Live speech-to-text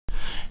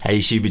Hey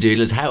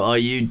Shooby-Doodlers, how are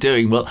you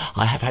doing? Well,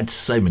 I have had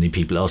so many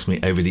people ask me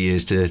over the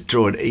years to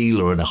draw an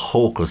eel or a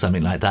hawk or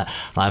something like that.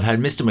 I've had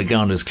Mr.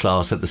 Magana's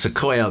class at the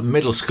Sequoia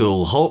Middle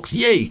School Hawks,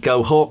 yay,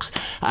 go Hawks,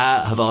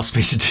 have asked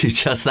me to do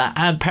just that,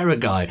 and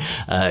Paraguay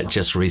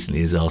just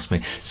recently has asked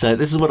me. So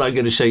this is what I'm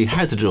going to show you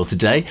how to draw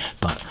today,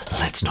 but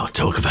let's not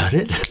talk about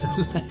it.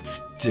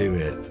 Let's do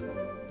it.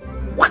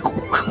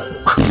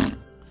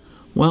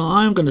 Well,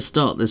 I'm going to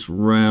start this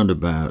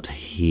roundabout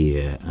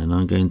here, and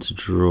I'm going to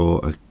draw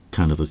a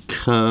kind of a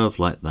curve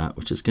like that,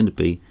 which is going to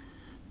be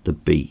the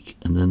beak,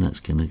 and then that's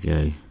going to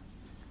go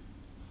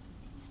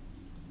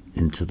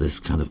into this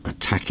kind of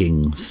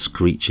attacking,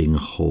 screeching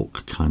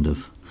hawk kind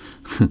of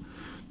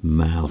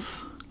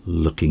mouth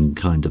looking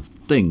kind of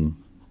thing.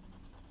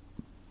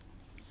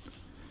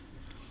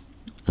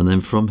 And then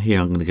from here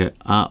I'm going to go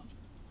up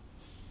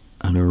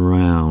and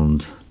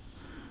around,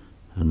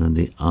 and then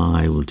the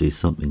eye will do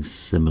something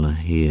similar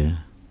here,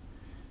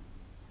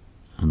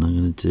 and I'm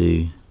going to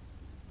do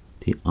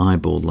the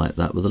eyeball like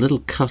that with a little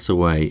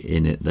cutaway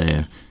in it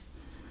there,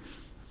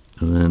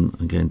 and then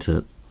I'm going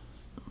to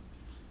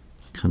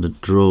kind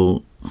of draw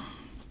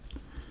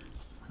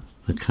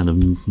the kind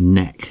of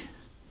neck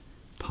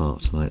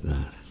part like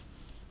that,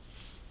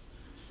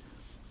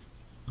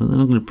 and then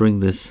I'm going to bring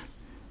this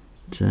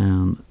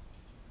down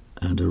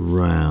and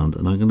around,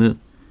 and I'm going to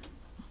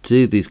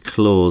do these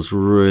claws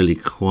really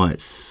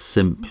quite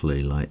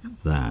simply like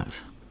that,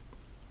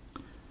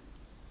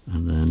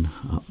 and then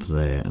up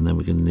there, and then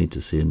we're going to need to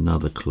see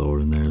another claw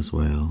in there as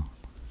well,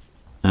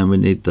 and we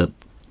need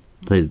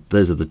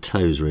those are the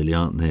toes really,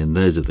 aren't they, and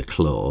those are the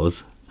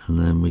claws, and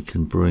then we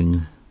can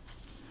bring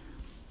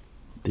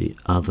the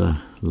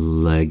other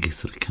leg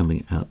sort of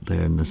coming out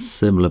there in a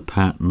similar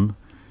pattern,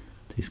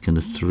 these kind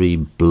of three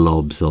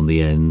blobs on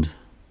the end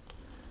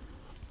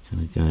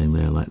kind of going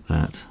there like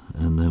that,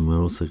 and then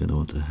we're also going to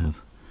want to have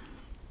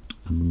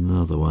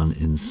another one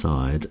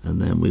inside,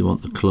 and then we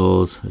want the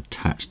claws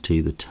attached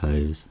to the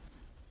toes.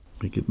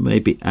 We could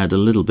maybe add a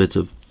little bit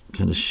of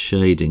kind of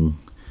shading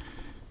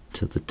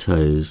to the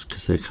toes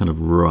because they're kind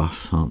of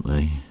rough, aren't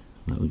they?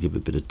 That will give a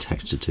bit of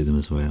texture to them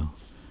as well.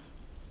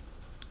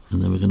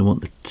 And then we're going to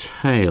want the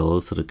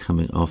tail sort of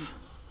coming off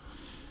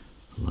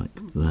like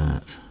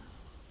that,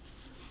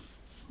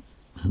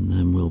 and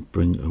then we'll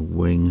bring a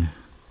wing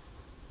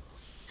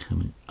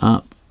coming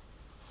up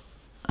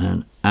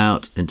and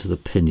out into the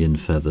pinion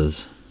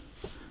feathers,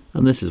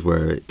 and this is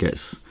where it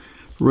gets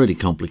really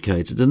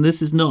complicated, and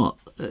this is not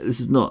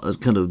a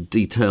kind of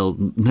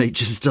detailed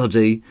nature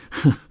study.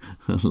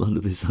 A lot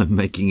of this I'm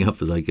making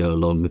up as I go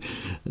along,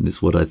 and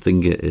it's what I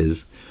think it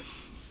is,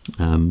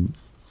 and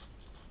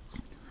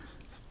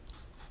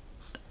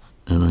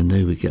I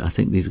know I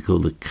think these are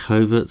called the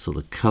coverts or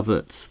the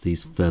coverts,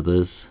 these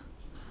feathers,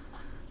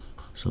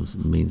 which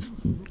means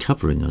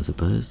covering, I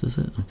suppose, does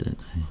it? I don't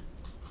know.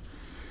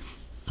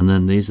 And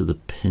then these are the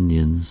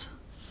pinions,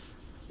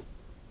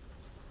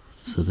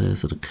 so they're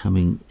sort of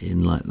coming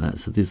in like that,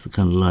 so these are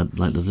kind of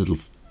like the little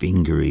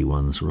fingery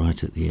ones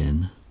right at the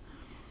end.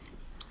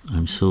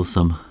 I'm sure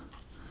some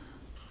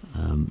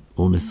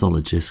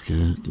ornithologists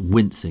are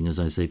wincing as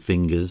I say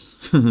fingers.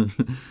 I'm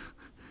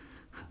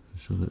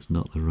sure that's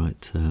not the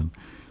right term.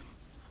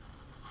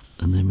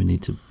 And then we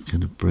need to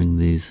kind of bring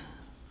these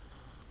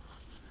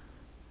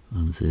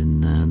ones in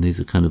now, and these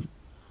are kind of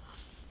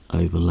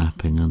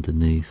overlapping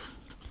underneath.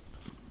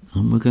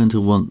 And we're going to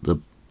want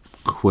the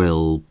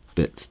quill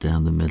bits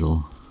down the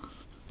middle,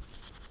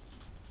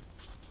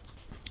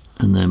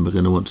 and then we're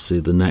going to want to see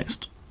the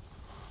next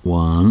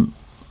one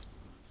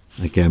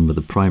again with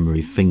the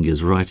primary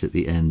fingers right at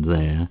the end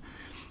there,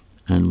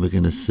 and we're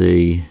going to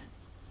see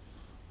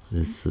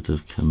this sort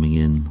of coming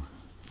in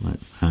like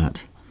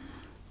that,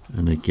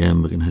 and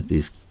again we're going to have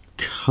these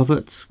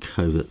coverts,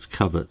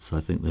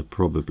 I think they're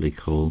probably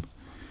called,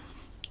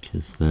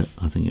 because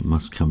I think it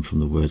must come from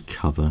the word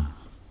cover.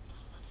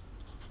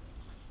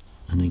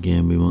 And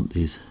again we want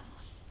these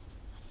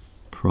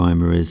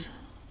primaries,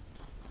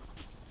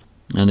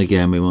 and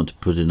again we want to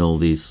put in all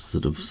these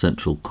sort of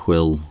central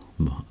quill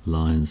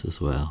lines as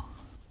well.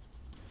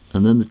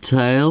 And then the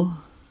tail,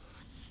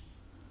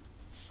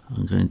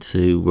 I'm going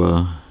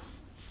to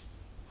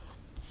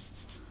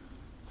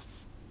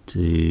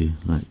do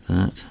like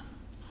that,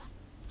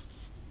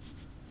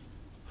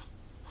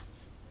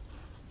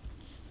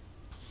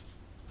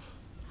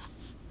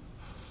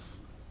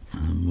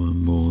 and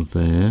one more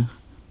there.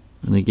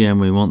 And again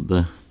we want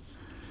the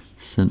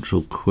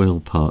central quill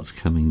parts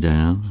coming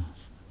down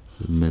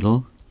the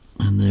middle,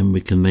 and then we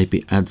can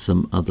maybe add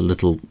some other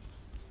little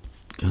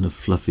kind of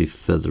fluffy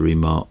feathery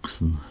marks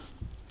and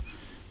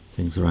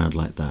things around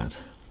like that.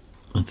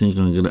 I think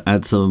I'm going to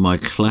add some of my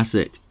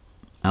classic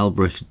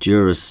Albrecht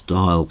Dürer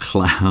style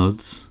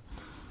clouds.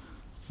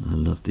 I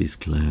love these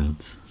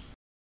clouds.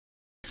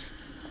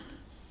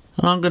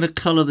 And I'm going to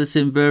colour this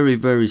in very,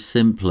 very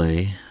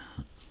simply.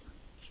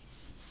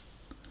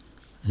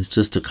 It's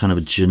just a kind of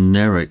a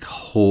generic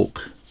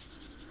hawk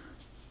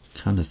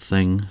kind of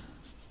thing.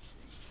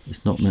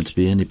 It's not meant to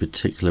be any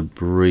particular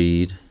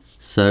breed.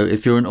 So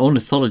if you're an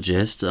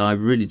ornithologist, I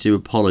really do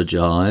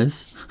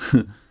apologise.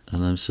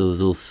 And I'm sure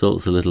there's all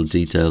sorts of little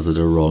details that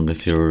are wrong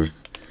if you're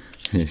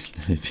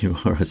if you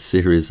are a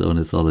serious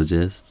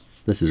ornithologist.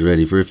 This is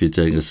really for if you're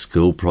doing a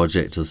school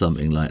project or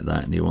something like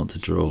that and you want to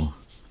draw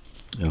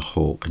a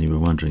hawk and you were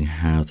wondering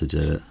how to do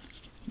it.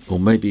 Or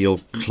maybe your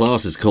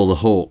class is called the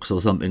Hawks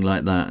or something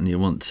like that and you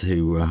want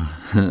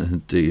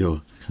to do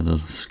your kind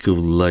of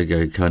school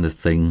logo kind of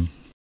thing.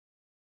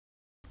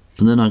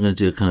 And then I'm going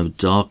to do a kind of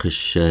darker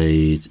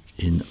shade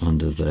in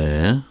under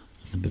there.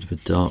 A bit of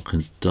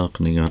a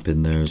darkening up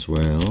in there as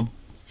well.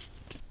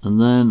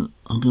 And then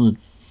I'm going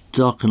to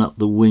darken up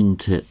the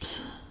wingtips.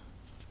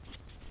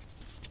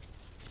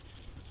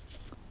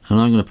 And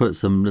I'm going to put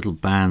some little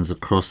bands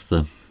across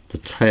the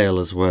tail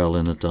as well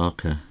in a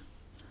darker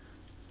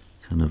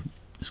kind of,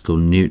 it's called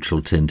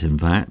neutral tint in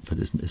fact, but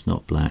it's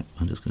not black.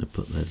 I'm just going to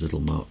put those little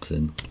marks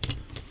in.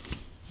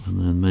 And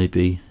then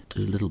maybe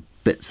do little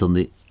bits on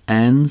the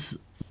ends.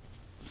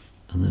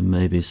 And then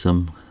maybe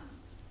some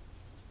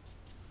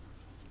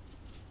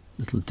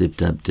little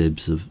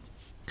dib-dab-dibs of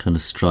kind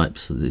of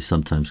stripes that they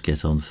sometimes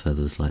get on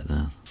feathers like that.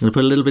 I'm going to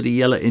put a little bit of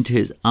yellow into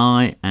his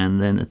eye and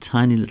then a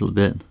tiny little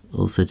bit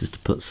also just to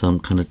put some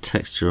kind of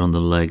texture on the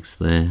legs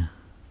there.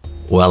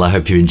 Well, I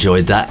hope you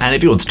enjoyed that, and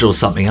if you want to draw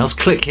something else,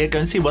 click here, go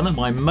and see one of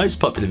my most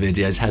popular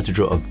videos, how to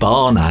draw a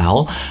barn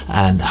owl,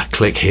 and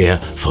click here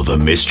for the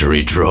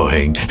mystery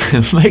drawing.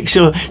 Make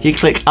sure you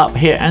click up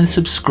here and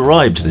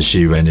subscribe to the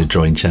Shoo Rayner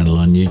drawing channel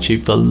on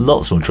YouTube for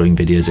lots more drawing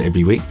videos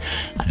every week.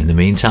 And in the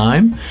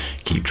meantime,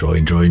 keep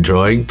drawing, drawing,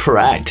 drawing,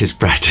 practice,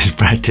 practice,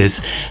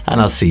 practice, and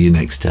I'll see you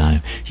next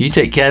time. You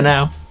take care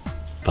now.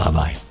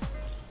 Bye-bye.